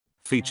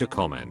Feature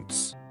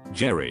comments.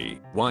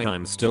 Jerry, why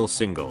I'm still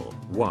single.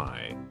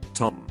 Why?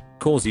 Tom,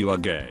 cause you are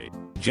gay.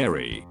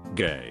 Jerry,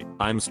 gay.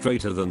 I'm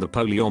straighter than the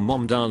pole your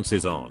mom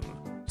dances on.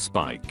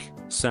 Spike,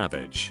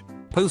 savage.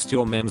 Post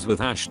your memes with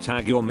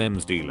hashtag your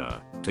memes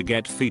dealer to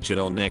get featured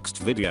on next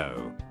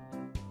video.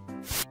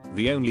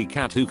 The only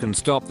cat who can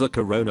stop the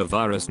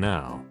coronavirus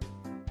now.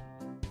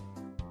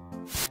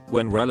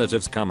 When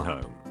relatives come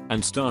home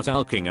and start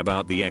alking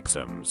about the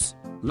exams,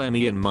 let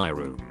me in my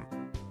room.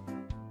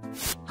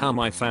 How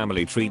my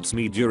family treats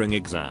me during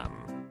exam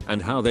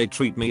and how they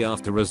treat me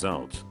after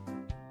result.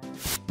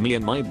 Me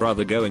and my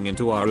brother going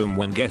into our room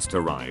when guest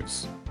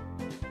arrives.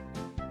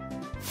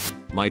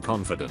 My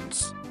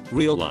confidence.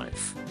 Real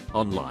life.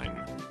 Online.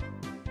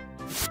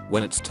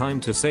 When it's time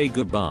to say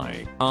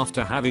goodbye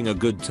after having a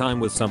good time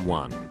with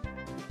someone.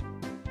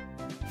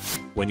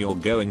 When you're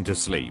going to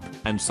sleep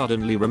and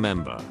suddenly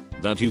remember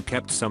that you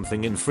kept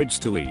something in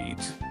fridge to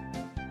eat.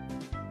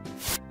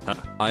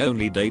 I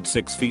only date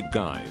 6 feet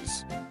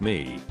guys.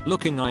 Me,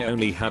 looking I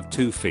only have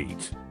 2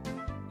 feet.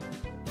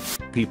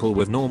 People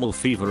with normal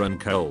fever and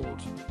cold.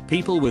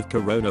 People with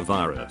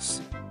coronavirus.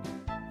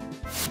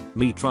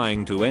 Me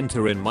trying to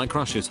enter in my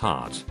crush's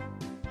heart.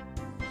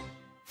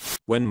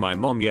 When my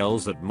mom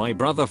yells at my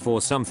brother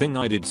for something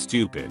I did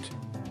stupid.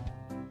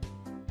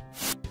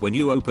 When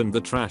you open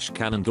the trash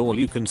can and all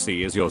you can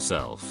see is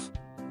yourself.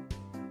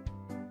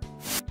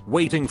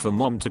 Waiting for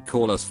mom to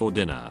call us for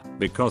dinner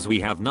because we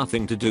have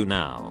nothing to do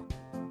now.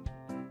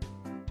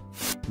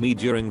 Me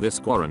during this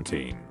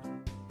quarantine.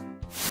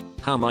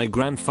 How my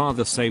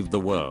grandfather saved the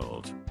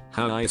world.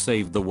 How I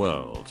saved the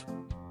world.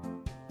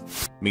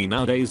 Me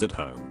nowadays at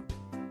home.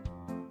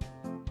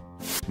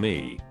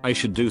 Me, I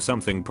should do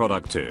something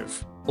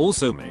productive.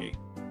 Also me.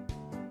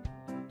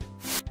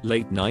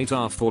 Late night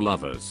are for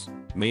lovers.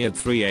 Me at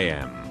 3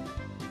 AM.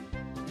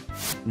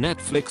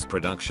 Netflix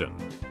production.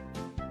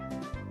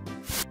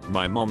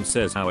 My mom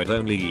says how it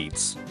only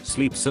eats,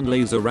 sleeps and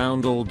lays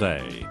around all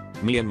day.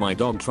 Me and my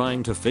dog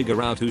trying to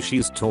figure out who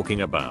she's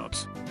talking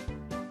about.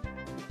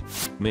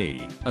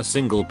 Me, a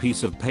single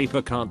piece of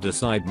paper can't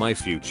decide my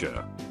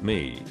future.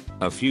 Me,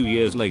 a few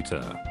years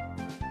later.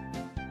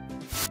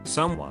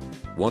 Someone,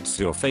 what's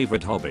your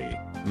favorite hobby?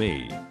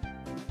 Me.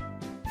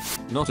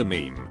 Not a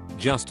meme,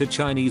 just a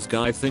Chinese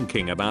guy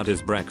thinking about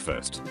his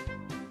breakfast.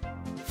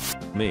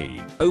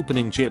 Me,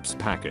 opening chips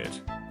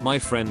packet. My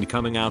friend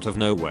coming out of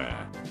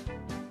nowhere.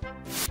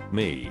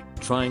 Me,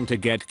 trying to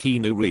get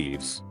Keanu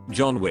Reeves,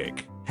 John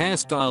Wick,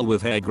 hairstyle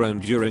with hair grown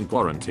during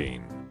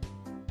quarantine.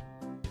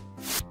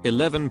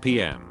 11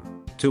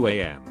 PM, 2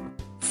 AM,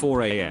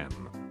 4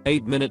 AM,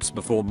 8 minutes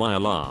before my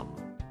alarm.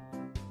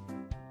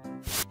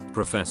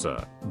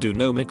 Professor, do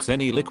no mix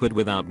any liquid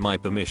without my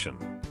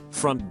permission.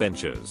 Front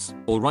benchers,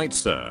 alright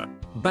sir.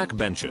 Back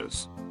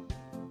benchers.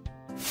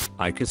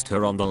 I kissed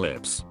her on the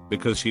lips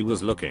because she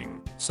was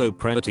looking so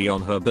pretty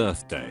on her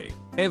birthday.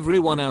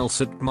 Everyone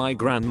else at my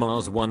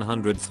grandma's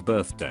 100th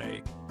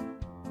birthday.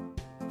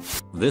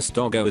 This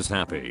doggo is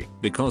happy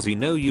because he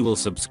know you will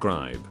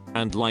subscribe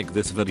and like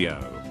this video.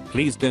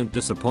 Please don't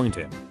disappoint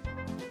him.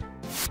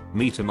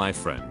 Me to my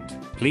friend.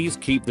 Please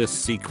keep this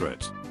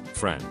secret,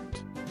 friend.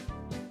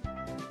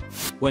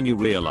 When you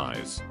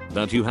realize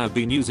that you have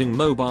been using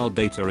mobile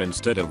data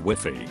instead of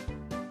Wi-Fi.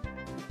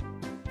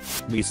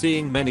 Me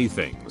seeing many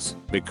things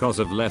because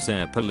of less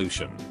air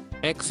pollution.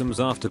 Exams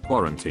after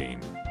quarantine.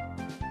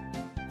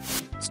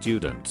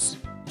 Students.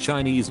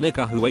 Chinese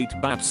liquor who ate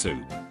bat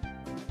soup.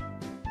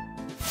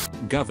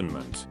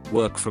 Government.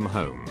 Work from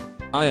home.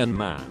 Iron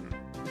Man.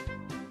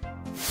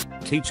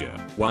 Teacher.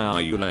 Why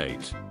are you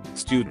late?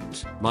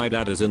 Student. My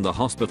dad is in the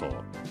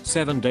hospital.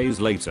 7 days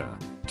later.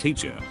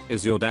 Teacher.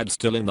 Is your dad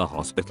still in the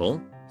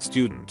hospital?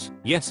 Student.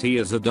 Yes, he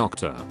is a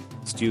doctor.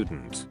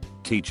 Student.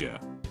 Teacher.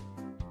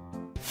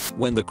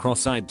 When the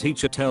cross-eyed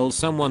teacher tells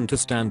someone to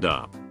stand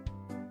up.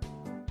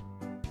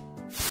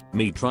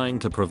 Me trying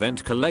to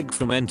prevent colleague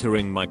from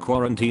entering my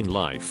quarantine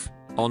life.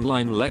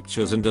 Online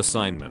lectures and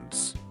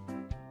assignments.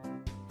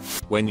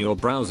 When you're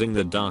browsing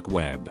the dark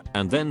web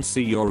and then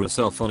see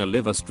yourself on a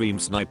live stream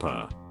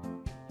sniper.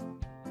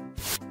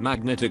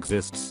 Magnet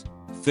exists.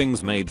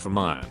 Things made from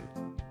iron.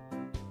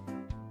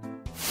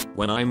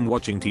 When I'm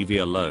watching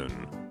TV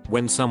alone.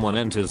 When someone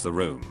enters the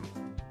room.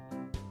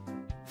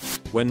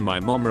 When my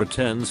mom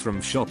returns from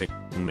shopping.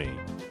 Me.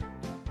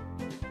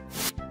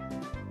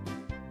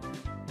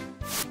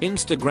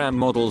 Instagram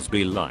models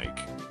be like.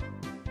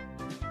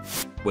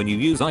 When you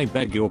use I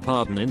beg your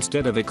pardon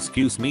instead of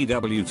excuse me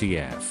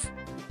WTF.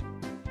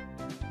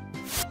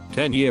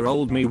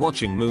 10-year-old me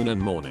watching Moon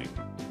and Morning.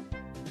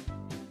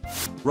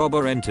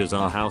 Robber enters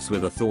our house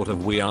with a thought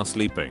of we are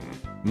sleeping.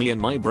 Me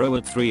and my bro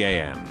at 3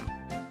 AM.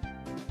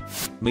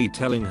 Me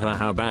telling her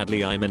how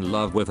badly I'm in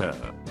love with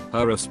her.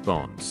 Her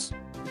response.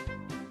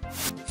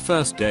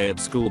 First day at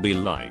school be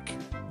like.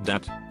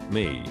 That,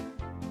 me.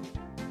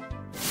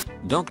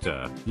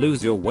 Doctor,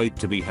 lose your weight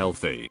to be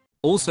healthy.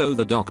 Also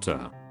the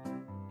doctor.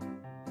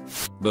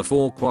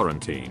 Before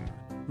quarantine.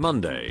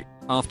 Monday.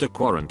 After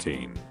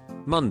quarantine.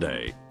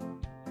 Monday.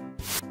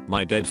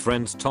 My dead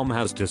friend's Tom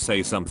has to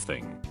say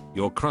something.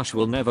 Your crush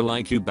will never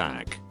like you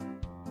back.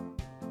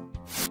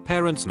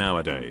 Parents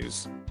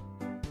nowadays.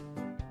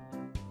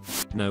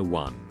 No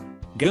one.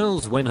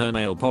 Girls when her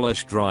nail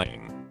polish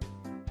drying.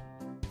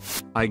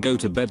 I go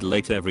to bed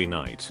late every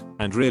night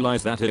and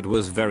realize that it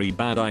was very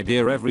bad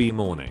idea every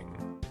morning.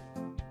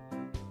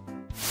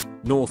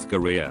 North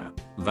Korea.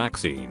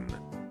 Vaccine.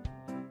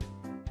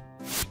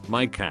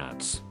 My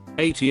cats.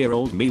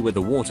 8-year-old me with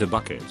a water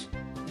bucket.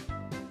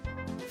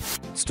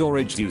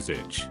 Storage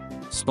usage.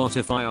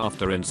 Spotify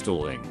after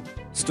installing.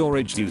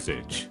 Storage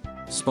usage.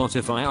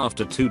 Spotify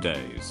after 2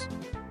 days.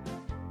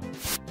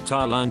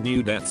 Thailand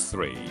new deaths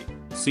 3.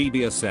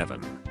 Serbia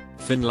 7.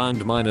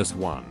 Finland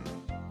 -1.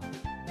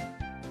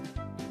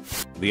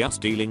 The us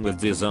dealing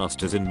with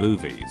disasters in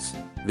movies.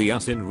 The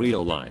us in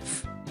real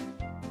life.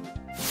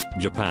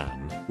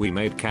 Japan, we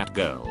made cat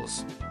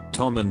girls.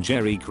 Tom and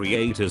Jerry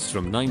creators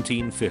from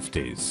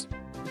 1950s.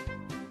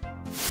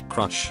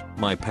 Crush,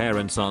 my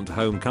parents aren't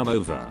home, come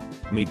over.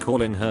 Me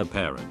calling her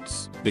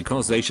parents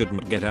because they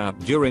shouldn't get out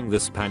during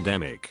this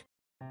pandemic.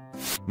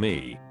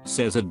 Me,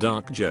 says a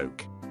dark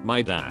joke.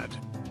 My dad.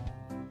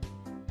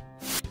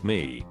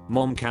 Me,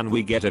 mom, can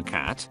we get a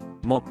cat?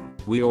 Mom,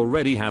 we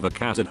already have a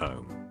cat at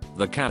home.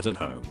 The cat at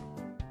home.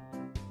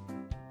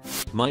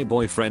 My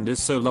boyfriend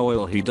is so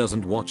loyal he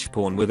doesn't watch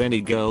porn with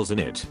any girls in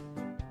it.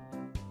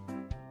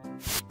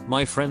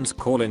 My friends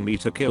calling me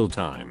to kill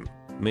time.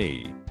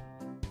 Me.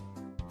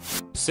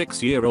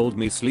 6-year-old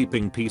me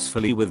sleeping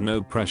peacefully with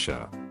no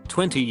pressure.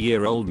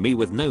 20-year-old me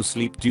with no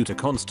sleep due to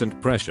constant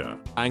pressure,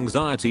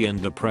 anxiety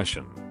and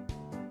depression.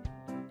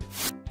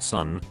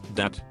 Son,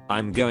 Dad,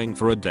 I'm going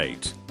for a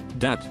date.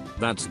 Dad,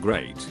 that's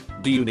great.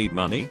 Do you need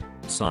money?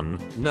 Son,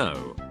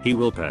 no, he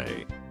will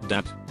pay.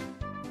 Dad.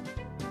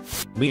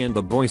 Me and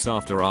the boys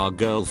after our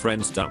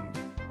girlfriend's dump.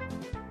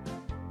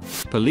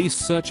 Police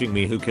searching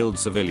me who killed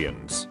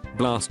civilians,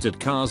 blasted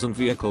cars and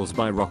vehicles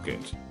by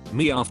rocket.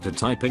 Me after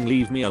typing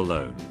leave me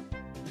alone.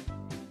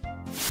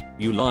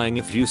 You lying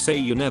if you say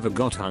you never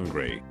got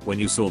hungry when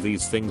you saw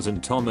these things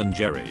in Tom and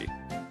Jerry.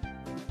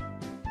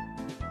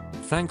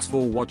 Thanks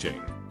for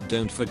watching.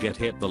 Don't forget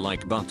hit the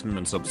like button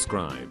and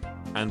subscribe.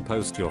 And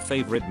post your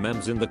favorite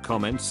memes in the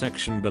comment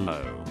section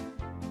below.